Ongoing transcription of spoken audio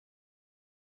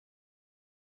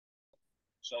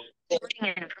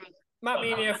Matt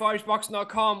Meany for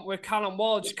IrishBoxing.com with Callum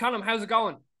Walsh. Callum, how's it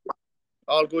going?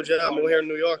 All good, yeah. I'm over here in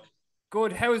New York.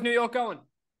 Good. How is New York going?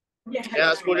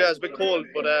 Yeah, it's good. Yeah, it's a bit cold,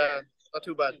 but not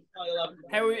too bad.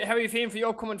 How are you feeling for your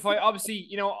upcoming fight? Obviously,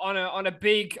 on a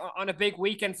big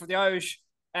weekend for the Irish.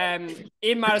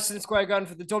 In Madison Square Garden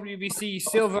for the WBC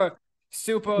Silver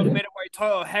Super Middleweight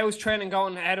title. How's training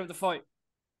going ahead of the fight?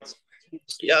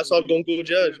 Yeah, it's all going good,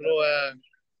 yeah.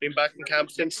 Been back in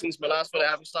camp since my last fight. I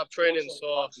haven't stopped training,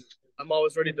 so I'm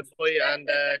always ready to fight. And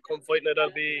come fight night,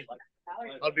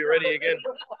 I'll be ready again.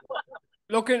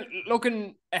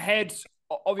 Looking ahead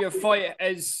of your fight,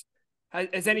 has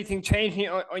anything changed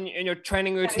in your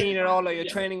training routine at all, or your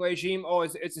training regime, or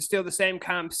is it still the same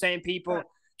camp, same people,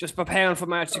 just preparing for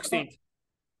March 16th?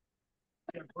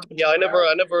 Yeah, I never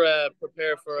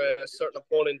prepare for a certain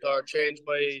opponent or change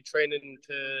my training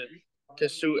to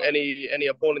suit any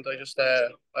opponent.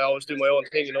 I always do my own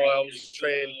thing. I always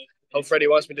train how Freddie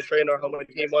wants me to train or how my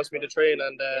team wants me to train,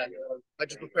 and I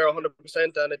just prepare 100%.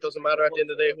 And it doesn't matter at the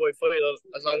end of the day who I fight,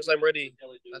 as long as I'm ready.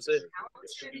 That's it.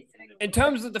 In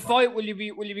terms of the fight, will you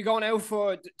be going out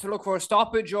to look for a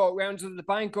stoppage or rounds of the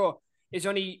bank, or is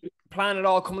there any plan at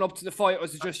all coming up to the fight, or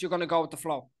is it just you're going to go with the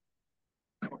flow?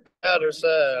 Yeah,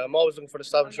 I'm always looking for the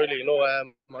stoppage. Really,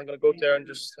 I'm gonna go out there and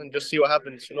just see what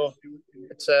happens.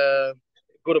 It's a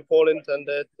good opponent, and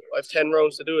I have 10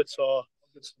 rounds to do it. So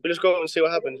we just go and see what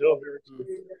happens.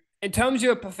 In terms of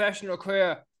your professional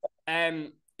career,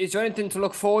 is there anything to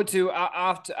look forward to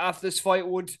after this fight?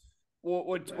 Would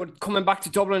coming back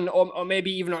to Dublin, or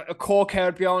maybe even a core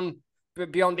card beyond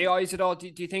the eyes at all?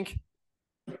 Do you think?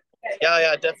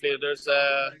 Yeah, definitely.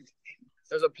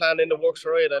 There's a plan in the works,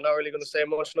 right? I'm not really going to say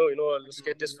much now. I'll just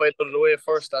get this fight out of the way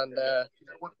first, and there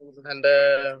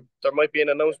might be an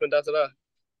announcement after that.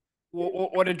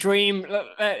 What a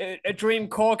dream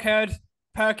core card,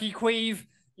 Perky Queeve.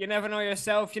 You never know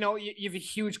yourself. You have a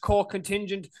huge core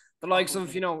contingent, the likes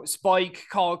of Spike,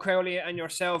 Carl Crowley, and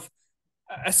yourself.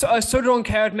 A Southern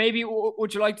card, maybe.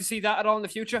 Would you like to see that at all in the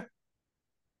future?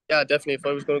 Yeah, definitely. If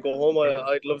I was going to go home,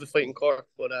 I'd love to fight in Cork,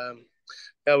 but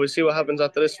yeah, we'll see what happens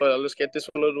after this fight. I'll just get this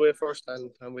one out of the way first,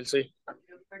 and we'll see.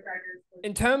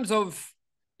 In terms of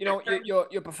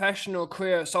your professional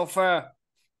career so far,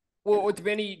 would there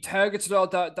be any targets at all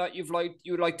that you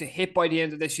would like to hit by the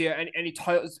end of this year? Any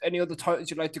titles, any other titles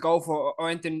you'd like to go for, or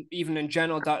anything even in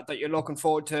general that you're looking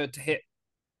forward to hit?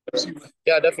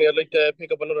 Yeah, definitely. I'd like to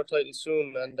pick up another title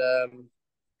soon,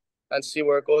 and see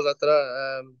where it goes after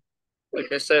that.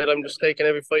 Like I said, I'm just taking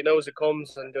every fight now as it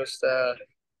comes, and just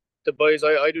the boys.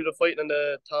 I do the fighting, and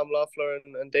Tom Loeffler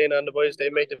and Dana and the boys,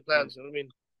 they make the plans. You know what I mean?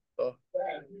 So.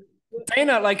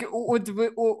 Dana, like,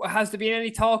 has there been any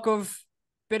talk of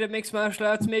bit of mixed martial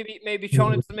arts, maybe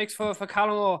thrown into the mix for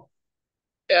Callum? Or?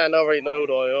 Yeah, not right now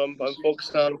though. I'm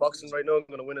focused on boxing right now. I'm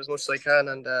gonna win as much as I can,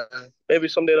 and maybe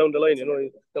someday down the line, you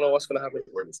don't know what's gonna happen.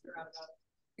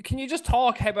 Can you just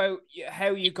talk about how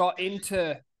you got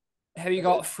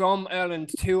from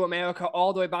Ireland to America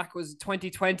all the way back? Was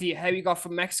 2020? How you got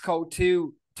from Mexico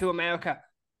to America?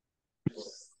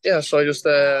 Yeah, so I just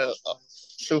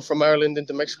flew from Ireland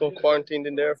into Mexico, quarantined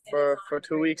in there for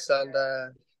 2 weeks, and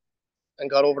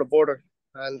got over the border.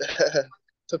 And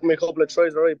took me a couple of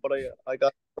tries, right? But I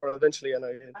got over eventually, and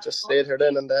I just stayed here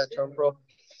then and turned pro.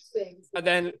 And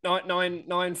then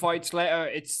nine fights later,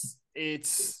 it's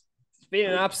been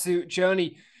an absolute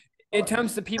journey. In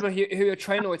terms of the people who you're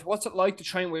training with, what's it like to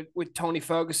train with Tony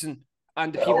Ferguson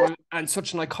and the people and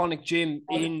such an iconic gym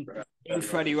in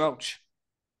Freddie Roach?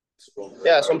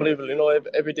 Yeah, it's unbelievable.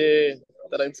 Every day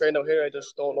that I'm training out here, I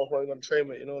just don't know who I'm going to train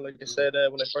with. Like I said,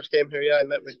 when I first came here, I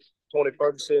met with Tony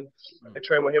Ferguson. I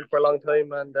trained with him for a long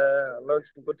time, and I learned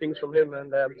some good things from him.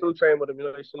 And I'm still training with him.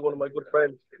 He's still one of my good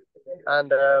friends.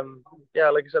 And yeah,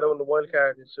 like I said, on the wild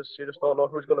card, it's just you just don't know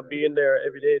who's going to be in there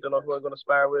every day. Don't know who I'm going to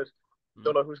spar with.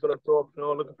 Don't know who's going to throw up.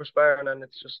 Looking for sparring, and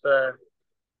it's just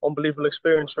unbelievable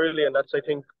experience, really. And that's, I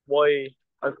think, why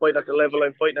I'm fighting at the level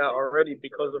I'm fighting at already,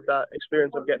 because of that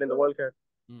experience of getting in the wild card.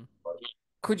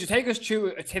 Could you take us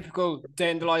through a typical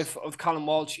day in the life of Callum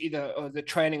Walsh, either the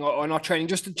training or not training,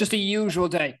 just a usual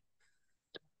day?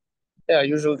 Yeah,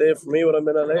 usual day for me when I'm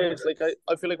in LA. It's like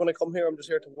I feel like when I come here, I'm just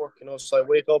here to work. So I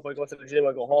wake up, I go to the gym,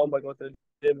 I go home, I go to the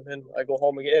gym, and then I go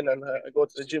home again, and I go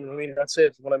to the gym. That's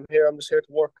it. When I'm here, I'm just here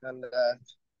to work, and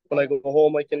when I go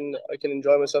home, I can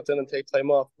enjoy myself then and take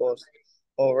time off. But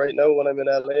right now, when I'm in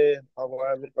LA or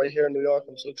where I'm right here in New York,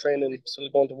 I'm still training, still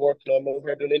going to work. I'm over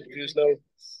here doing interviews now.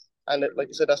 And like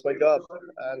I said, that's my job,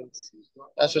 and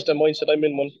that's just the mindset I'm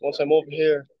in. Once I'm over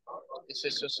here, it's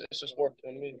just work.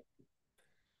 You know what I mean?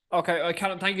 Okay,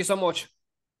 Callum, thank you so much.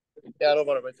 Yeah, no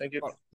bother, mate. Thank you.